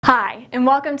Hi, and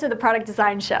welcome to the Product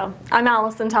Design Show. I'm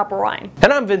Allison Topper-Wine.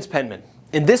 And I'm Vince Penman.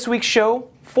 In this week's show,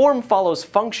 form follows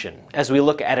function as we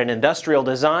look at an industrial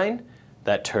design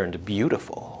that turned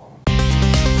beautiful.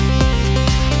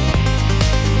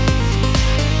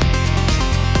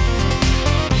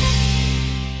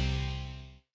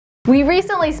 We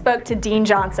recently spoke to Dean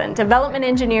Johnson, Development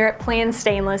Engineer at Plan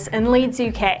Stainless in Leeds,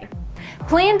 UK.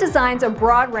 Plan designs a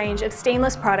broad range of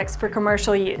stainless products for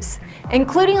commercial use,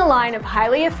 including a line of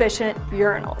highly efficient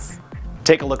urinals.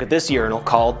 Take a look at this urinal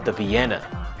called the Vienna.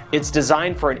 It's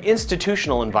designed for an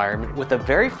institutional environment with a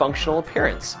very functional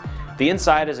appearance. The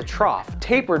inside is a trough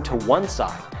tapered to one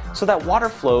side so that water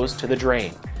flows to the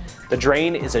drain. The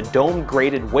drain is a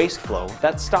dome-graded waste flow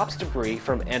that stops debris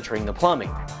from entering the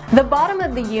plumbing. The bottom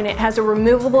of the unit has a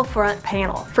removable front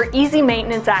panel for easy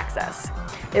maintenance access.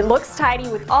 It looks tidy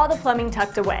with all the plumbing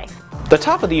tucked away. The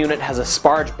top of the unit has a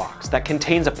sparge box that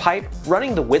contains a pipe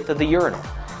running the width of the urinal.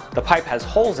 The pipe has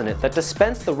holes in it that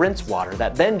dispense the rinse water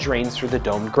that then drains through the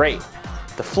domed grate.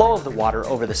 The flow of the water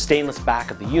over the stainless back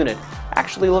of the unit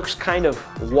actually looks kind of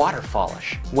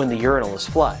waterfallish when the urinal is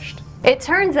flushed. It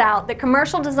turns out that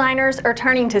commercial designers are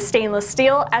turning to stainless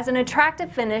steel as an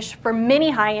attractive finish for many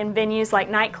high-end venues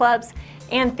like nightclubs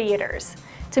and theaters.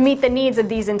 To meet the needs of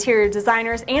these interior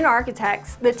designers and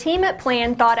architects, the team at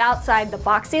Plan thought outside the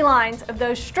boxy lines of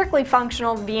those strictly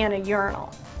functional Vienna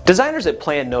urinal. Designers at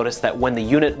Plan noticed that when the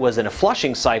unit was in a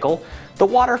flushing cycle, the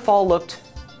waterfall looked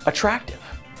attractive.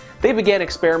 They began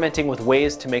experimenting with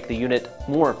ways to make the unit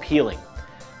more appealing.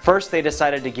 First, they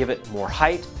decided to give it more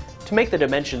height, to make the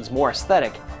dimensions more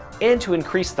aesthetic, and to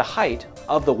increase the height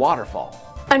of the waterfall.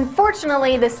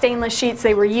 Unfortunately, the stainless sheets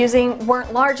they were using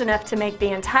weren't large enough to make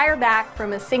the entire back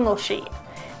from a single sheet.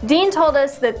 Dean told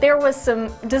us that there was some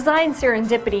design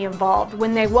serendipity involved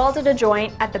when they welded a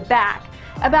joint at the back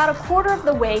about a quarter of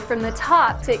the way from the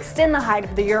top to extend the height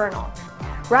of the urinal.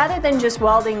 Rather than just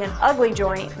welding an ugly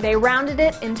joint, they rounded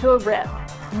it into a rib.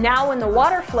 Now when the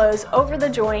water flows over the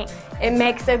joint, it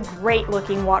makes a great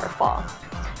looking waterfall.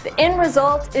 The end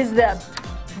result is the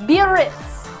Biarritz,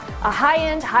 a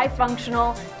high-end,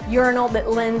 high-functional urinal that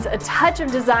lends a touch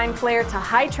of design flair to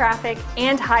high-traffic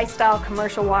and high-style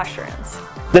commercial washrooms.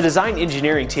 The design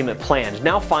engineering team at Plan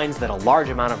now finds that a large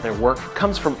amount of their work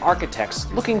comes from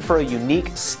architects looking for a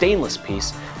unique stainless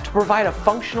piece to provide a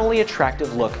functionally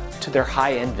attractive look to their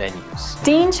high-end venues.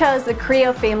 Dean chose the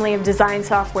Creo family of design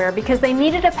software because they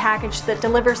needed a package that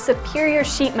delivers superior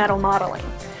sheet metal modeling.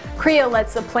 Creo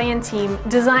lets the Plan team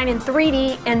design in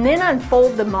 3D and then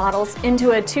unfold the models into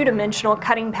a two-dimensional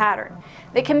cutting pattern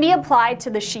that can be applied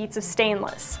to the sheets of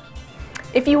stainless.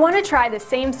 If you want to try the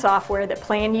same software that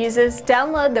Plan uses,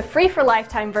 download the free for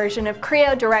lifetime version of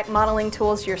Creo Direct Modeling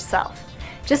Tools yourself.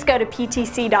 Just go to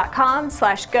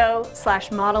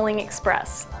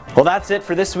ptc.com/go/modelingexpress. Well, that's it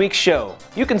for this week's show.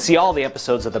 You can see all the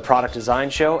episodes of the Product Design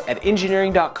Show at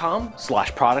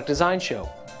engineering.com/Product Design Show.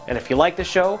 And if you like the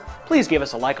show, please give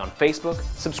us a like on Facebook,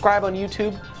 subscribe on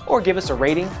YouTube, or give us a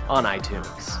rating on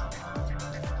iTunes.